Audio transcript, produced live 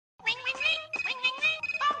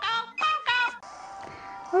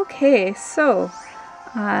Okay, so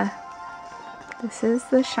this is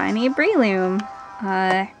the shiny Breloom.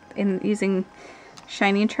 In using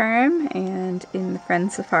Shiny Charm and in the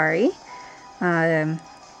Friend Safari. I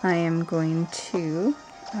am going to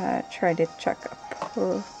try to chuck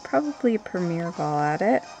probably a Premier Ball at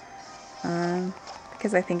it,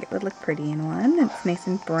 because I think it would look pretty in one. It's nice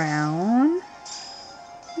and brown.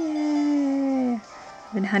 Yay!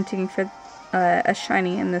 I've been hunting for a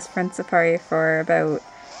shiny in this Friend Safari for about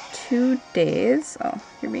 2 days. Oh,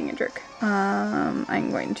 you're being a jerk.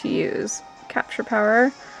 I'm going to use Capture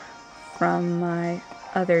Power from my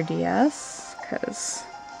other DS, because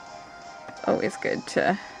it's always good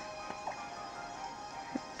to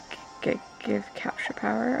give Capture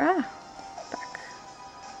Power. Back.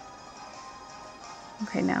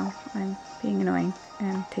 Okay, now I'm being annoying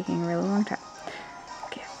and taking a really long time.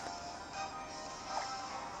 Okay.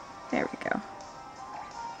 There we go.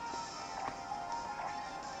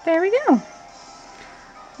 There we go.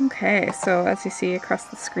 Okay, so as you see across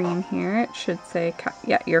the screen here, it should say,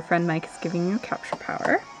 yeah, your friend Mike is giving you Capture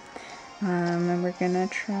Power. And we're gonna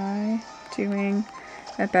try doing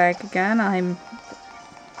a bag again. I'm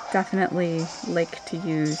definitely like to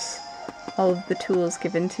use all of the tools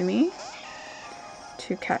given to me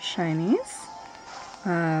to catch shinies.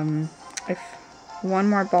 If one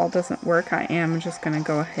more ball doesn't work, I am just gonna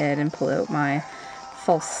go ahead and pull out my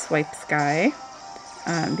false swipes guy.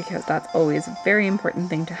 Because that's always a very important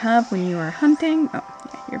thing to have when you are hunting. Oh,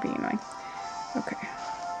 yeah, you're being annoying. Okay.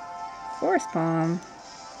 Force Bomb.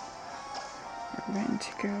 We're going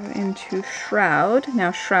to go into Shroud.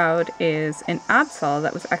 Now, Shroud is an Absol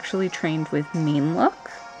that was actually trained with Mean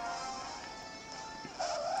Look.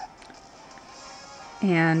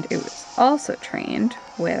 And it was also trained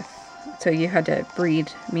with, so you had to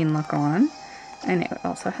breed Mean Look on, and it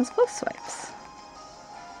also has False Swipes.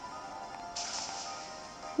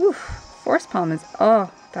 Oof, Force Palm is, oh,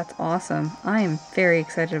 that's awesome. I am very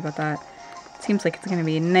excited about that. It seems like it's going to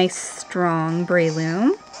be a nice, strong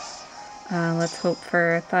Breloom. Let's hope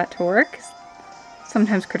for that to work.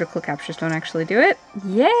 Sometimes critical captures don't actually do it.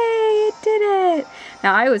 Yay, it did it!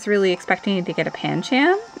 Now, I was really expecting to get a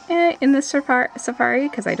Pancham in this Safari,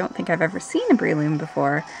 because I don't think I've ever seen a Breloom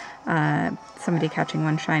before. Somebody catching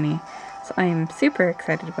one shiny. So I am super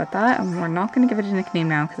excited about that, and we're not going to give it a nickname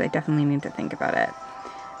now, because I definitely need to think about it.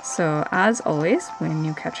 So, as always, when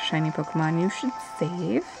you catch a shiny Pokemon, you should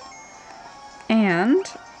save. And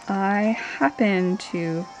I happen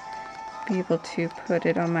to be able to put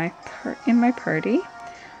it on my in my party.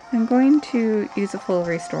 I'm going to use a full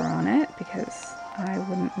restore on it because I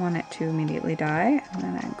wouldn't want it to immediately die. And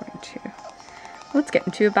then I'm going to, let's get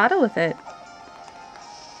into a battle with it.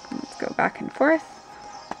 Let's go back and forth.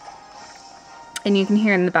 And you can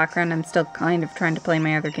hear in the background I'm still kind of trying to play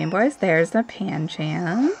my other Game Boys. There's the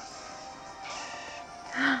Pancham.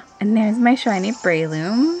 And there's my shiny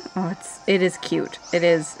Breloom. Oh, it is cute. It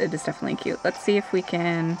is definitely cute. Let's see if we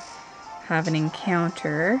can have an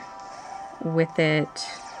encounter with it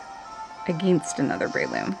against another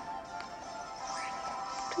Breloom.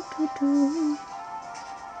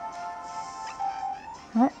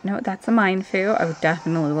 Oh, no, that's a Mindfu. I would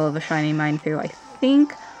definitely love a shiny Mindfu. I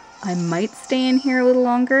think I might stay in here a little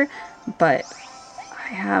longer, but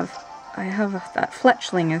I have that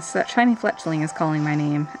Fletchling that shiny Fletchling is calling my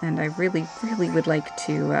name, and I really, really would like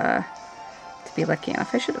to be lucky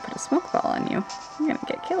enough. I should have put a smoke ball on you. You're gonna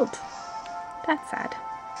get killed. That's sad.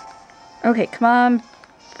 Okay, come on,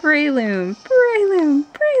 Breloom, Breloom,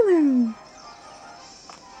 Breloom.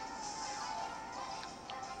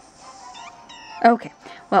 Okay,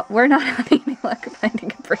 well, we're not having any luck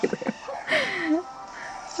finding a Breloom.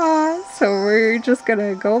 So we're just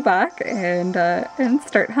gonna go back and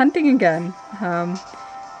start hunting again.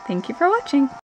 Thank you for watching.